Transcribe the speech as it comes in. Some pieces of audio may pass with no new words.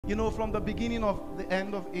You know, from the beginning of the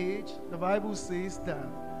end of age, the Bible says that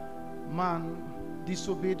man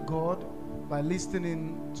disobeyed God by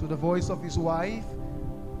listening to the voice of his wife,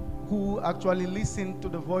 who actually listened to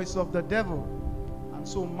the voice of the devil. And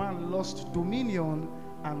so man lost dominion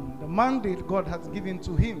and the mandate God has given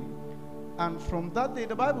to him. And from that day,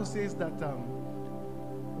 the Bible says that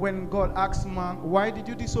when God asked man, why did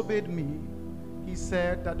you disobey me? He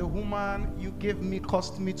said that the woman you gave me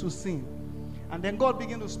caused me to sin. And then God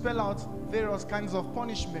began to spell out various kinds of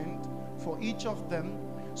punishment for each of them.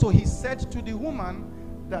 So he said to the woman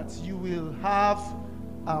that you will have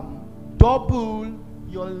double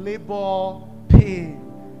your labor pay.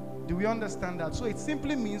 Do we understand that? So it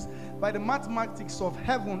simply means, by the mathematics of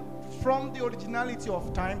heaven, from the originality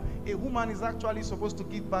of time, a woman is actually supposed to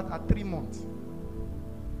give birth at 3 months.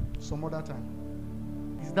 Some other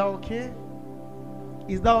time. Is that okay?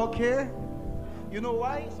 Is that okay? You know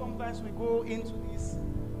why sometimes we go into this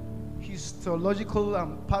histological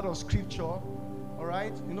part of scripture? All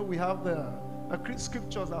right? You know, we have the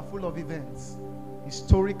scriptures are full of events,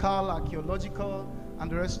 historical, archaeological,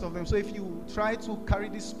 and the rest of them. So if you try to carry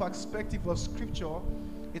this perspective of scripture,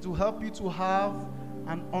 it will help you to have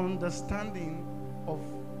an understanding of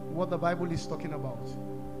what the Bible is talking about.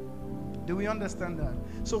 Do we understand that?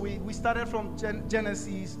 So we started from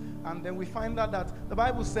Genesis, and then we find out that the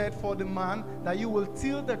Bible said for the man that you will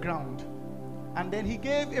till the ground. And then he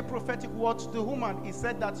gave a prophetic word to the woman. He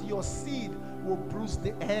said that your seed will bruise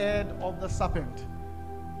the head of the serpent.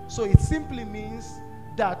 So it simply means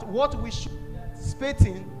that what we should be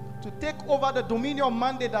anticipating to take over the dominion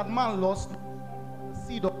mandate that man lost, the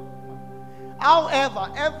seed of woman.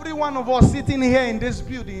 However, every one of us sitting here in this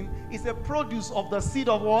building is a produce of the seed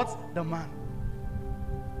of what? The man.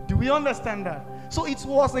 Do we understand that? So it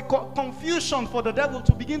was a confusion for the devil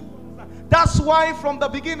to begin to understand. That's why from the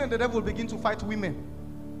beginning the devil begin to fight women.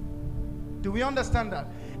 Do we understand that?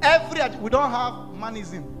 We don't have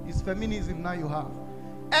manism, it's feminism now you have.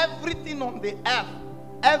 Everything on the earth,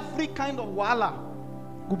 every kind of wala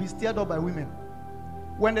will be stirred up by women.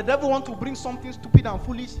 When the devil wants to bring something stupid and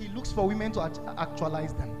foolish, he looks for women to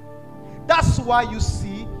actualize them. That's why you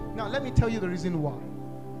see, now let me tell you the reason why.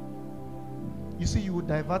 You see, you would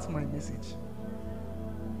divert my message.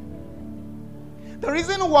 The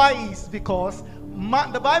reason why is because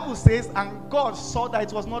the Bible says, and God saw that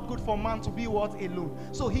it was not good for man to be what? Alone.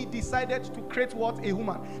 So he decided to create what? A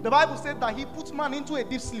woman. The Bible said that he put man into a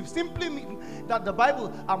deep sleep. Simply means that the Bible,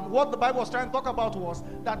 what the Bible was trying to talk about was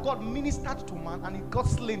that God ministered to man and he got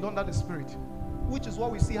slain under the Spirit, which is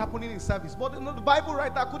what we see happening in service. But the Bible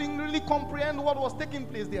writer couldn't really comprehend what was taking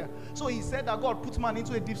place there. So he said that God put man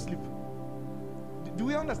into a deep sleep. Do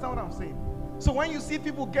we understand what I'm saying? So when you see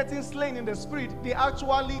people getting slain in the spirit, they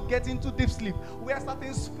actually get into deep sleep, where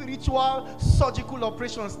certain spiritual surgical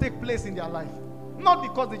operations take place in their life. Not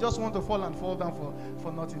because they just want to fall and fall down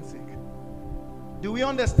for nothing's sake. Do we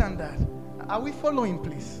understand that? Are we following,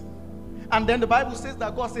 please? And then the Bible says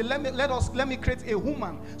that God said, let me create a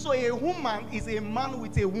woman. So a woman is a man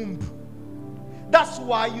with a womb. That's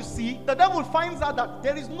why you see, the devil finds out that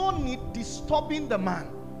there is no need disturbing the man.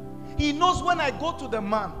 He knows when I go to the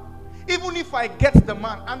man, even if I get the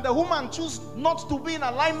man and the woman choose not to be in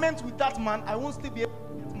alignment with that man, I won't still be able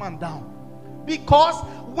to get the man down. Because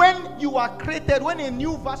when you are created, when a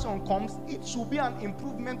new version comes, it should be an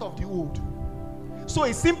improvement of the old. So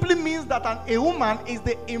it simply means that a woman is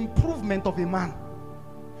the improvement of a man.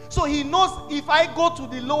 So he knows if I go to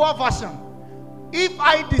the lower version, if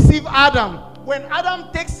I deceive Adam, when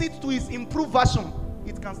Adam takes it to his improved version,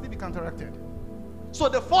 it can still be counteracted. So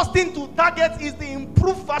the first thing to target is the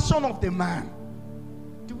improved version of the man.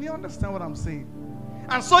 Do we understand what I'm saying?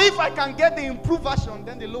 And so if I can get the improved version,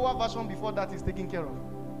 then the lower version before that is taken care of.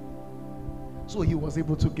 So he was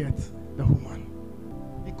able to get the woman.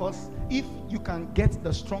 Because if you can get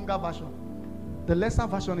the stronger version, the lesser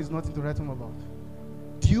version is nothing to write home about.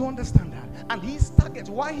 Do you understand that? And his target,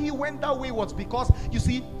 why he went that way, was because, you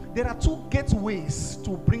see, there are two gateways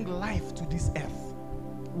to bring life to this earth.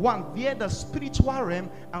 One via the spiritual realm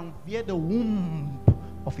and via the womb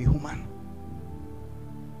of a woman.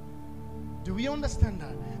 Do we understand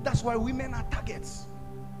that? That's why women are targets.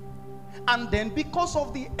 And then because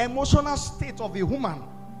of the emotional state of a woman,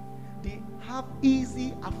 they have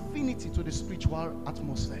easy affinity to the spiritual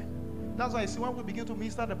atmosphere. That's why you see when we begin to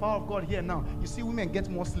minister the power of God here now, you see women get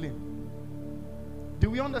more slain. Do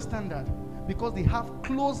we understand that? Because they have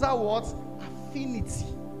closer words, affinity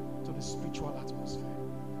to the spiritual atmosphere.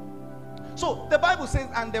 So the Bible says,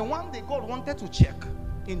 and then one day God wanted to check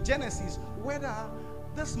in Genesis whether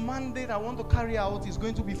this mandate I want to carry out is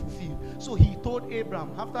going to be fulfilled. So he told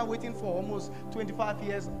Abraham, after waiting for almost 25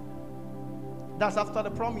 years, that's after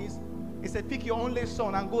the promise, he said, pick your only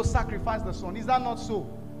son and go sacrifice the son. Is that not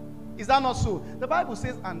so? Is that not so? The Bible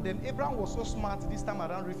says, and then Abraham was so smart this time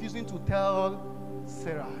around, refusing to tell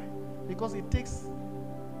Sarah, because it takes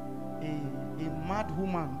a mad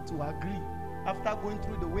woman to agree after going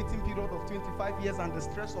through the waiting period of 25 years and the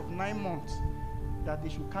stress of 9 months that they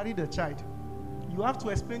should carry the child. You have to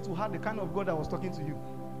explain to her the kind of God that was talking to you.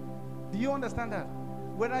 Do you understand that?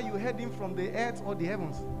 Whether you heard him from the earth or the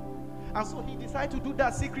heavens. And so he decided to do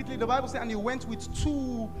that secretly. The Bible says, and he went with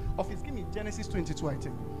 2 of his, give me Genesis 22, I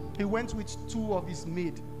think. He went with 2 of his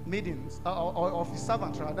maidens, or of his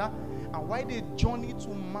servants rather. And while they journeyed to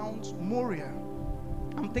Mount Moriah,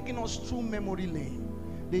 I'm taking us through memory lane.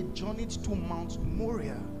 They journeyed to Mount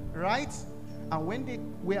Moriah, right? And when they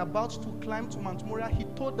were about to climb to Mount Moriah, he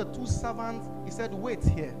told the 2 servants, he said, wait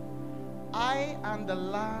here. I and the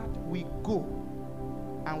lad, we go,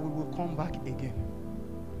 and we will come back again.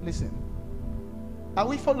 Listen. Are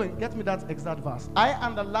we following? Get me that exact verse. I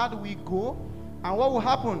and the lad, we go, and what will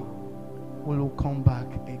happen? We will come back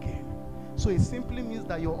again. So it simply means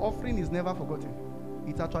that your offering is never forgotten.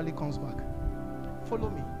 It actually comes back. Follow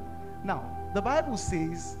me. Now, the Bible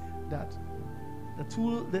says that the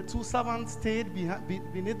two servants stayed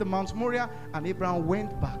beneath the Mount Moriah, and Abraham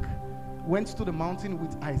went to the mountain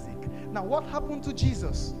with Isaac. Now, what happened to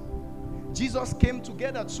Jesus? Jesus came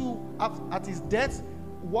together at his death,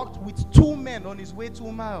 walked with 2 men on his way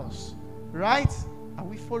 2 miles. Right? Are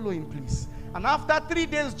we following, please? And after 3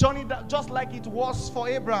 days journey, just like it was for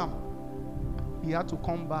Abraham, he had to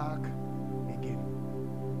come back again.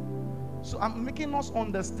 So I'm making us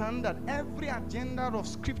understand that every agenda of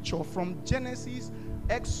scripture from Genesis,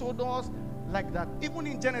 Exodus, like that, even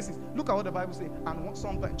in Genesis, look at what the Bible says. And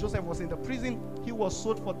sometime Joseph was in the prison, he was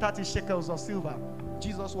sold for 30 shekels of silver.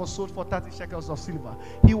 Jesus was sold for 30 shekels of silver.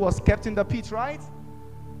 He was kept in the pit, right?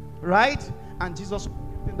 Right? And Jesus was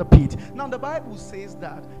kept in the pit. Now the Bible says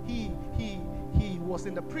that he was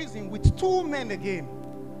in the prison with 2 men again.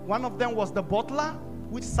 One of them was the butler,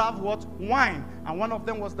 which served what? Wine. And one of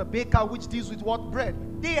them was the baker, which deals with what? Bread.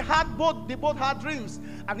 They both had dreams.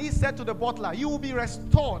 And he said to the butler, you will be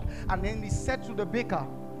restored. And then he said to the baker,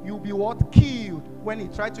 you will be what? Killed, when he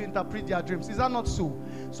tried to interpret their dreams. Is that not so?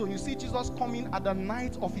 So you see Jesus coming at the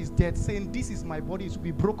night of his death, saying, this is my body to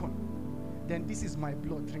be broken. Then this is my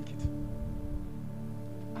blood, drink it.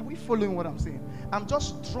 Are we following what I'm saying? I'm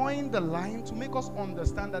just drawing the line to make us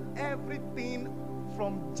understand that everything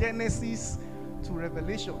from Genesis to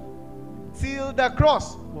Revelation till the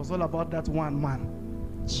cross was all about that one man,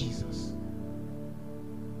 Jesus.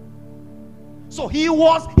 So he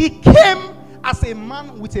came as a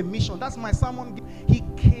man with a mission. That's my sermon. He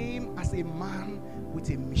came as a man with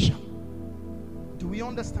a mission. Do we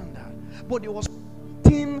understand that? But there was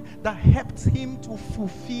something that helped him to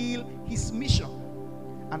fulfill his mission.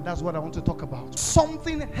 And that's what I want to talk about.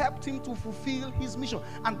 Something helped him to fulfill his mission.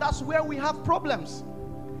 And that's where we have problems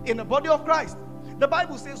in the body of Christ. The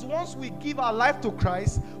Bible says once we give our life to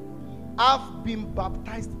Christ, we have been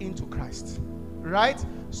baptized into Christ. Right?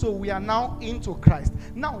 So we are now into Christ.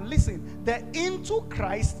 Now listen, the into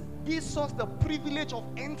Christ gives us the privilege of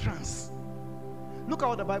entrance. Look at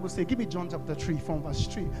what the Bible says. Give me John chapter 3 from verse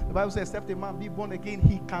 3. The Bible says, except a man be born again,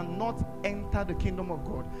 he cannot enter the kingdom of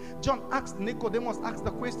God. Nicodemus asked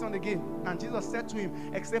the question again. And Jesus said to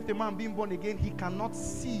him, except a man being born again, he cannot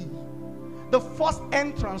see. The first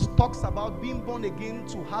entrance talks about being born again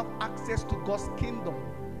to have access to God's kingdom.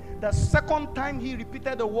 The second time he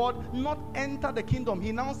repeated the word, not enter the kingdom,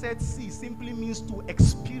 he now said see, simply means to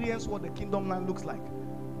experience what the kingdom now looks like.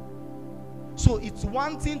 So it's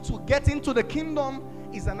one thing to get into the kingdom,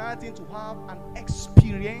 is another thing to have an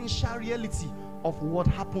experiential reality of what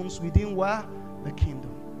happens within where? The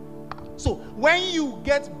kingdom. So when you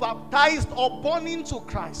get baptized or born into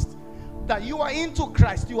Christ, that you are into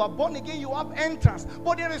Christ, you are born again, you have entrance.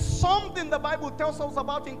 But there is something the Bible tells us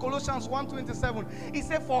about in Colossians 1:27. It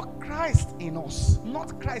said, for Christ in us,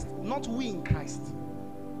 not Christ, not we in Christ.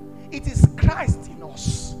 It is Christ in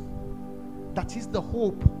us. That is the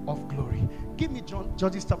hope of glory. Give me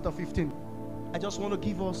Judges chapter 15. I just want to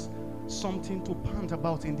give us something to pant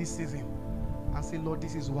about in this season and say, Lord,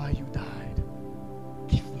 this is why you died.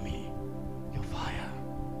 Give me your fire.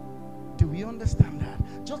 Do we understand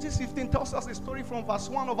that? Judges 15 tells us a story from verse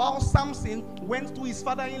 1 of how Samson went to his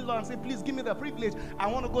father-in-law and said, please give me the privilege. I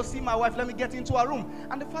want to go see my wife. Let me get into her room.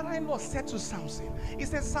 And the father-in-law said to Samson, he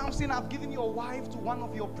said, Samson, I've given your wife to one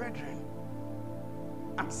of your brethren.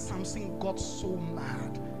 And Samson got so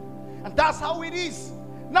mad. And that's how it is.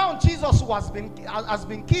 Now Jesus has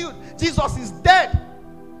been killed. Jesus is dead.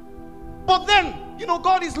 But then,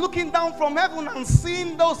 God is looking down from heaven and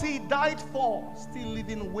seeing those he died for still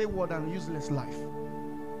living wayward and useless life.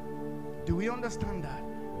 Do we understand that?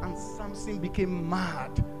 And Samson became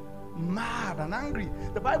mad and angry.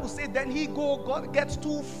 The Bible said then he God gets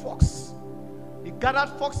 2 foxes. He gathered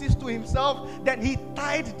foxes to himself. Then he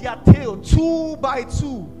tied their tail 2 by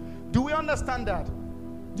 2. Do we understand that?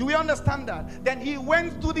 Do we understand that? Then he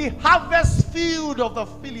went to the harvest field of the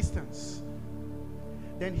Philistines.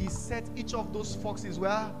 Then he set each of those foxes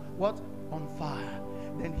on fire.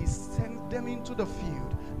 Then he sent them into the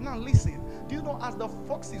field. Now listen, do you know as the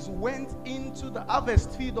foxes went into the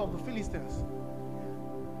harvest field of the Philistines,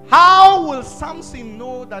 how will Samson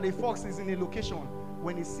know that a fox is in a location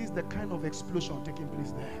when he sees the kind of explosion taking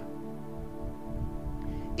place there?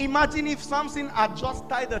 Imagine if Samson had just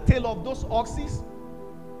tied the tail of those oxes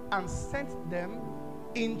and sent them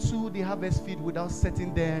into the harvest field without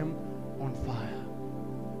setting them on fire.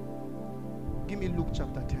 Give me Luke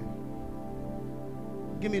chapter 10.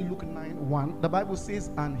 Give me Luke 9:1. The Bible says,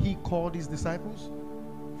 and he called his disciples.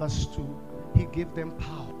 Verse 2. He gave them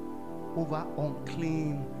power over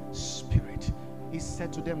unclean spirit. He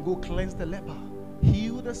said to them, go cleanse the leper,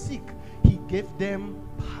 heal the sick. He gave them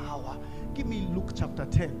power. Give me Luke chapter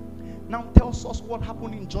 10. Now tells us what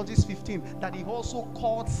happened in Judges 15, that he also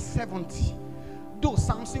called 70. Though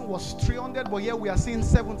Samson was 300, but here we are seeing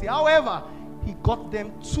 70. However, he got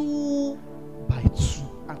them 2 by 2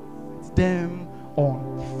 and set them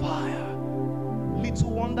on fire.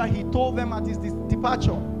 Little wonder he told them at his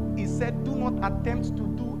departure, he said, do not attempt to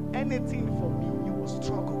do anything for me, you will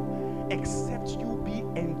struggle, except you be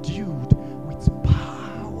endued with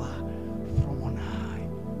power from on high.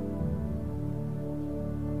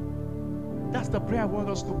 That's the prayer I want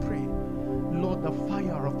us to pray. Lord, the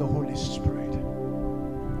fire of the Holy Spirit.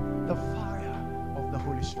 The fire of the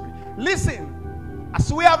Holy Spirit. Listen,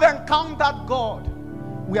 as we have encountered God,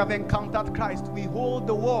 we have encountered Christ, we hold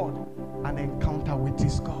the word and encounter with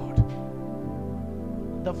this God.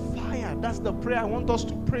 The fire, that's the prayer I want us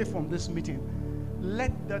to pray from this meeting.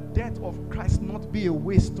 Let the death of Christ not be a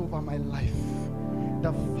waste over my life.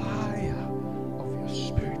 The fire of your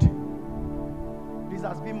spirit. This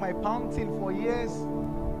has been my fountain for years.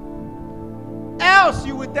 Else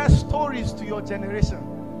you will tell stories to your generation.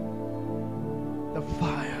 The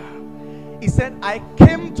fire. He said, I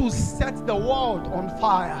came to set the world on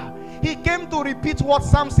fire. He came to repeat what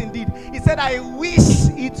Samson did. He said, I wish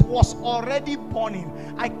it was already burning.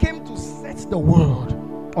 I came to set the world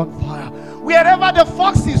on fire. Wherever the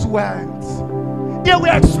foxes went, there were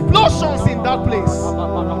explosions in that place.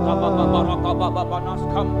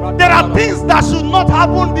 There are things that should not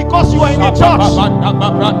happen because you are in a church.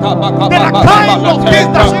 There are kind of things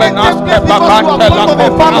that shouldn't take place because you are part of a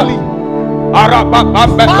family. Fire of the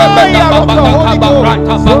Holy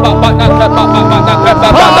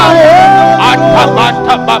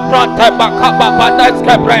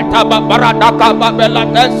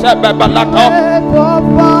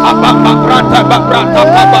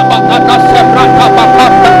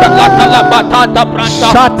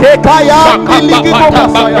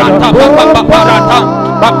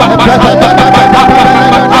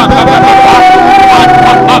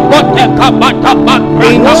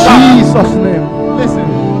in Jesus' name. Listen,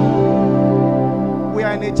 we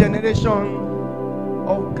are in a generation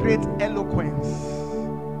of great eloquence,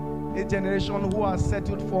 a generation who has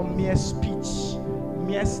settled for mere speech,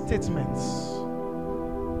 mere statements.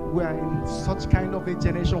 We are in such kind of a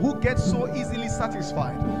generation who gets so easily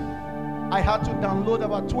satisfied. I had to download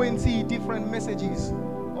about 20 different messages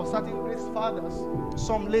of certain great fathers,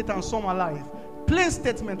 some late and some alive. Plain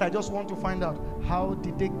statement, I just want to find out, how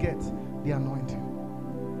did they get the anointing?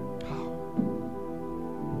 How?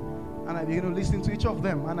 And I began to listen to each of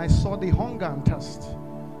them, and I saw the hunger and thirst.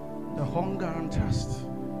 The hunger and thirst.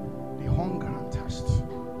 The hunger and thirst.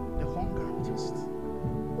 The hunger and thirst.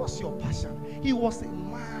 What's your passion? He was a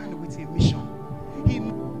man with a mission. He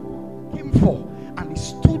came for, and he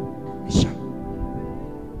stood mission.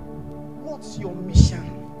 What's your mission?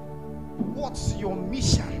 What's your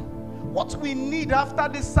mission? What we need after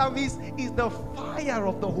this service is the fire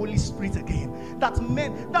of the Holy Spirit again. That's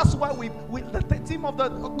why the theme of the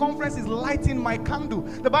conference is lighting my candle.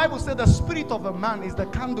 The Bible said the spirit of a man is the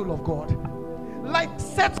candle of God. Like,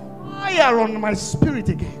 set fire on my spirit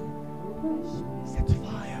again. Set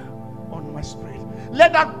fire on my spirit.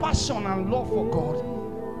 Let that passion and love for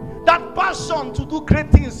God, that passion to do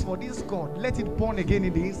great things for this God, let it burn again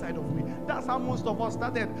in the inside of me. That's how most of us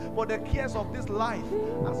started, but the cares of this life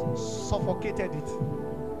has suffocated it.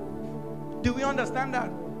 Do we understand that?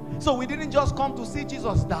 So we didn't just come to see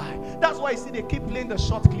Jesus die. That's why you see they keep playing the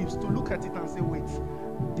short clips to look at it and say, wait,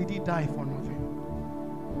 did he die for nothing?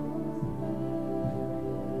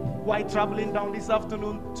 While traveling down this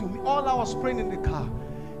afternoon to me, all I was praying in the car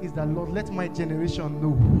is that, Lord, let my generation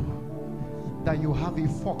know that you have a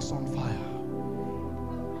fox on fire.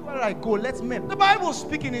 Where I go, let men. The Bible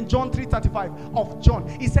speaking in John 3:35 of John,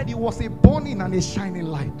 he said he was a burning and a shining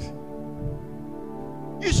light.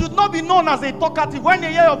 You should not be known as a talkative. When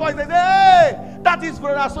they hear your voice, they say, hey, that is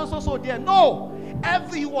brother so there. No.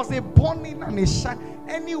 He was a burning and a shine.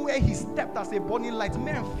 Anywhere he stepped as a burning light,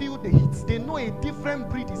 men feel the heat. They know a different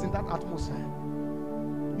breed is in that atmosphere.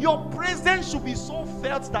 Your presence should be so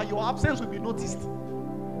felt that your absence will be noticed.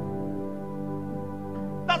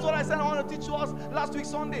 That's what I said I want to teach you us last week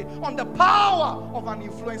Sunday on the power of an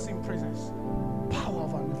influencing presence. Power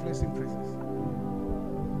of an influencing presence.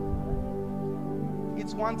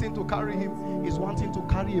 It's one thing to carry him. It's one thing to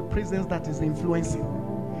carry a presence that is influencing.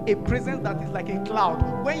 A presence that is like a cloud.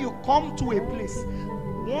 When you come to a place,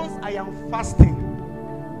 once I am fasting,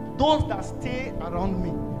 those that stay around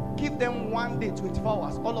me, give them 1 day, 24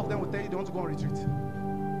 hours. All of them will tell you they want to go on retreat.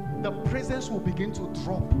 The presence will begin to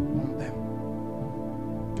drop on them.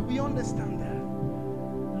 Do we understand that?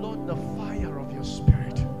 Lord, the fire of your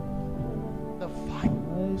spirit. The fire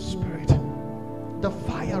of your spirit. The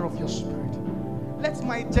fire of your spirit. Let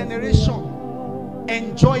my generation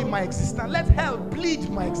enjoy my existence. Let hell bleed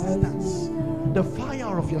my existence. The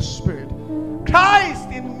fire of your spirit.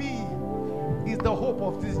 Christ in me is the hope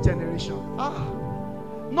of this generation.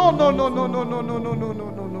 No.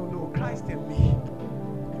 Christ in me.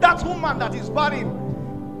 That woman that is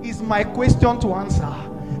barren is my question to answer.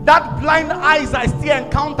 That blind eyes I still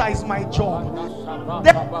encounter is my job.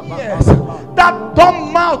 That ears, that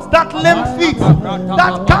dumb mouth, that lame feet,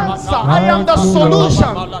 that cancer, I am the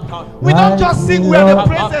solution. We don't just sing, we are the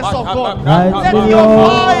presence of God. Let your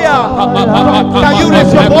fire. Can you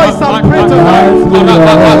raise your voice and pray to God?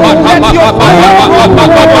 Let your fire.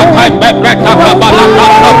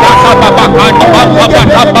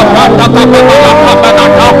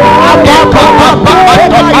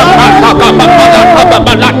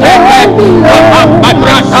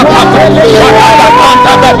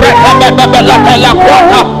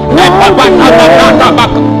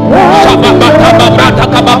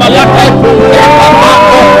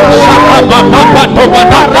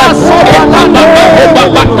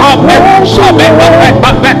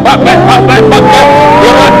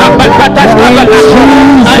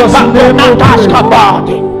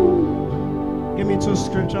 Give me 2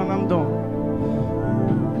 scripture and I'm done.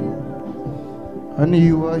 And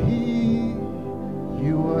you are here,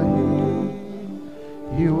 you are here,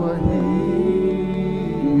 you are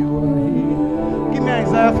here, you are here. Give me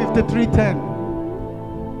Isaiah 53:10.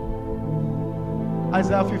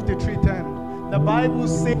 Isaiah 53:10. The Bible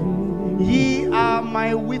says, ye are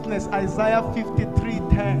my witness. Isaiah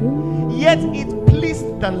 53:10. Yet it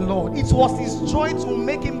pleased the Lord. It was his joy to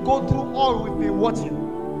make him go through all we've been watching.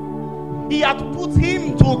 He had put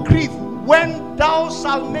him to grief when thou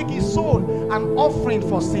shalt make his soul an offering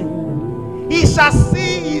for sin. He shall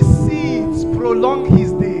see his seeds prolong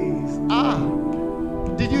his days.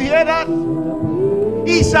 Did you hear that?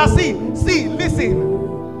 He shall see. See, listen.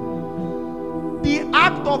 The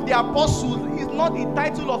Act of the Apostles is not the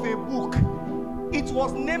title of a book. It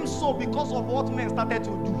was named so because of what men started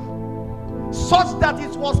to do, such that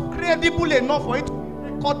it was credible enough for it to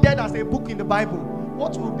be recorded as a book in the Bible.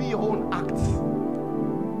 What will be your own act?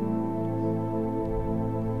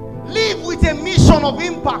 Live with a mission of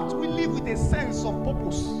impact. We live with a sense of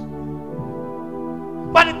purpose.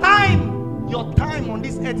 By the time your time on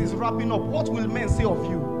this earth is wrapping up, what will men say of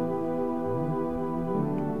you?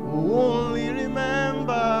 Only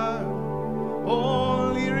remember,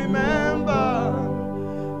 only remember,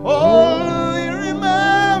 only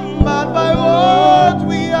remember by what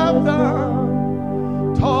we have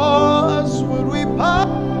done. Thus will we pass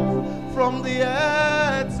from the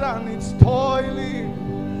earth and its toiling.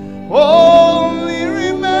 Only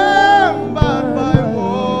remembered by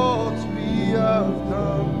what we have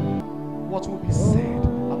done. What will be said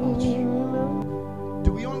about you?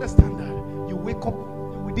 Do we understand that? You wake up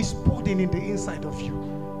with this burden in the inside of you.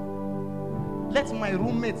 Let my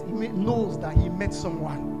roommate knows that he met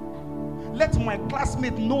someone. Let my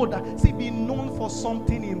classmate know that, see, be known for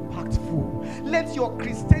something impactful. Let your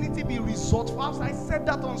Christianity be resourceful. As I said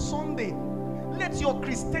that on Sunday, let your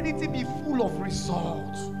Christianity be full of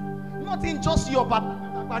results. Not in just your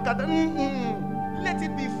Let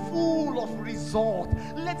it be full of result.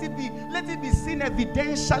 Let it be seen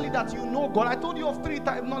evidentially that you know God. I told you of 3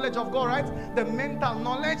 types knowledge of God, right? The mental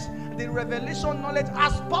knowledge, the revelation knowledge.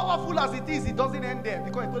 As powerful as it is, it doesn't end there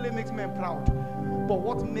because it only makes men proud. But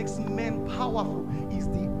what makes men powerful is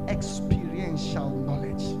the experiential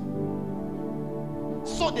knowledge.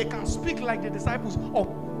 So they can speak like the disciples of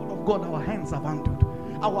God. Our hands have handled,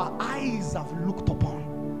 our eyes have looked upon.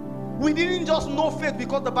 We didn't just know faith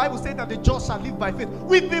because the Bible said that the just shall live by faith.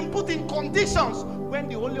 We've been put in conditions when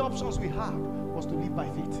the only options we had was to live by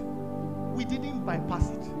faith. We didn't bypass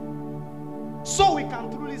it. So we can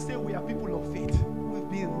truly say we are people of faith. We've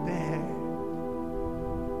been there.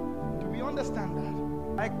 Do we understand that?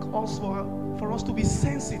 Like also for us to be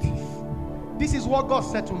sensitive. This is what God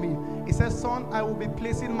said to me. He said, son, I will be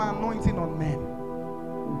placing my anointing on men.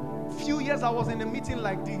 Few years I was in a meeting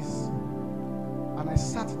like this. And I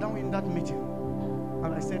sat down in that meeting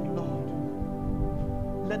and I said, Lord,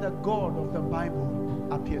 let the God of the Bible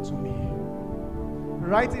appear to me.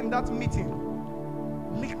 Right in that meeting,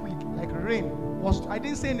 liquid like rain was, I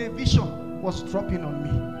didn't say in a vision, was dropping on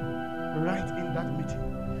me. Right in that meeting.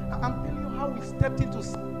 I'm telling you how we stepped into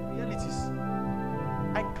realities.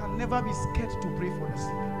 I can never be scared to pray for the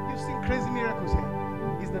sick. You've seen crazy miracles here.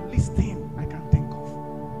 It's the least thing I can think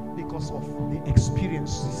of because of the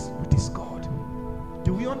experiences with this God.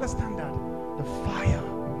 Do we understand that? The fire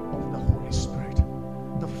of the Holy Spirit.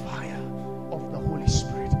 The fire of the Holy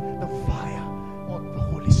Spirit. The fire of the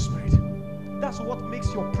Holy Spirit. That's what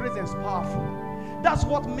makes your presence powerful. That's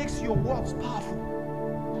what makes your words powerful.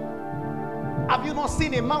 Have you not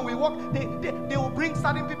seen a man we walk? They will bring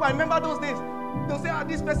certain people. I remember those days. They'll say,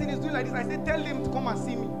 this person is doing like this. I say, tell him to come and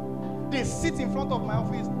see me. They sit in front of my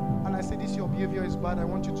office and I say, this your behavior is bad. I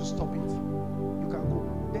want you to stop it. You can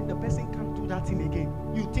go. Then the person can't do that thing again.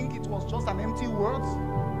 You think it was just an empty word?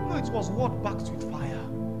 No, it was word backed with fire.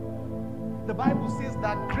 The Bible says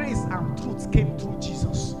that grace and truth came through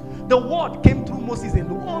Jesus. The word came through Moses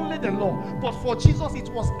alone, only the law. But for Jesus, it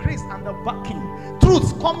was grace and the backing.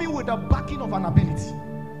 Truth coming with the backing of an ability.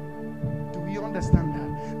 Do we understand that?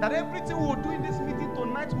 That everything we'll do in this meeting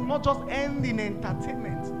tonight will not just end in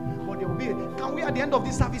entertainment, but there will be, can we at the end of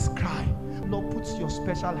this service cry, Lord, put your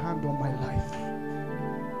special hand on my life.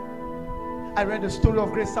 I read the story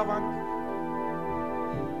of great servant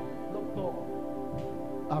Dr.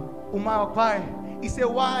 Umar Akpeji. He said,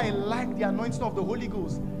 why I like the anointing of the Holy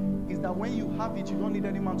Ghost is that when you have it, you don't need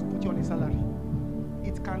any man to put you on a salary.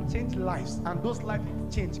 It can change lives, and those lives it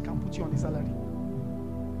change can put you on a salary.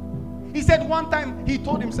 He said one time, he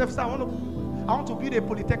told himself, I want to build a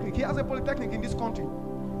polytechnic. He has a polytechnic in this country.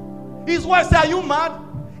 His wife said, are you mad?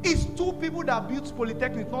 It's 2 people that built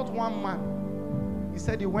polytechnic, not 1 man. He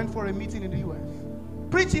said he went for a meeting in the US.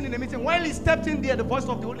 Preaching in a meeting. While he stepped in there, the voice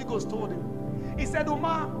of the Holy Ghost told him. He said,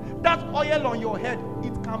 Omar, that oil on your head,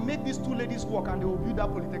 it can make these 2 ladies work and they will build that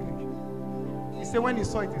polytechnic. He said when he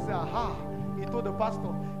saw it, he said, aha. He told the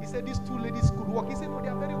pastor, he said these 2 ladies could work. He said, no, they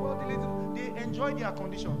are very wealthy ladies. They enjoy their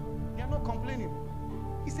condition. They are not complaining.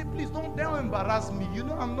 He said, please don't embarrass me. You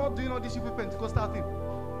know I'm not doing all this stupid Pentecostal thing.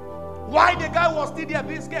 Why the guy was still there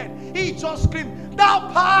being scared? He just screamed, the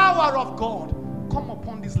power of God come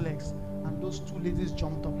upon these legs. And those 2 ladies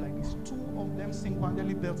jumped up like this. 2 of them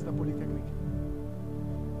single-handedly built the polytechnic.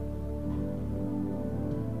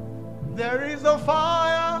 There is a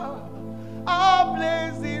fire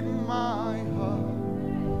ablaze in my heart.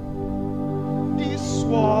 This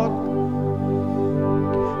word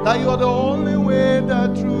that you're the only way, the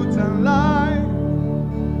truth and life.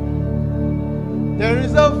 There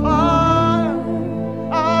is a fire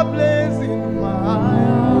ablaze in my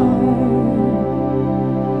heart.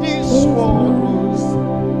 This word was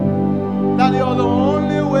that you're the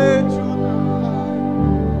only way, truth and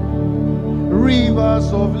life.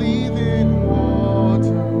 Rivers of living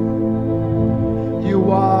water.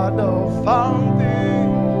 You are the fountain.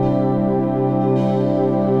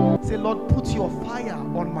 Say, Lord, put your fire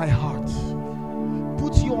on my heart.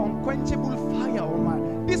 Put your unquenchable fire on my...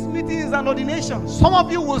 This meeting is an ordination. Some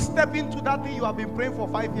of you will step into that thing you have been praying for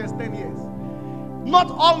 5 years, 10 years. Not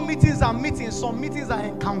all meetings are meetings. Some meetings are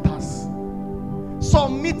encounters.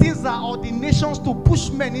 Some meetings are ordinations to push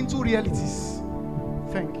men into realities.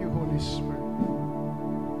 Thank you, Holy Spirit.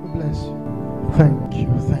 God bless you. Thank you.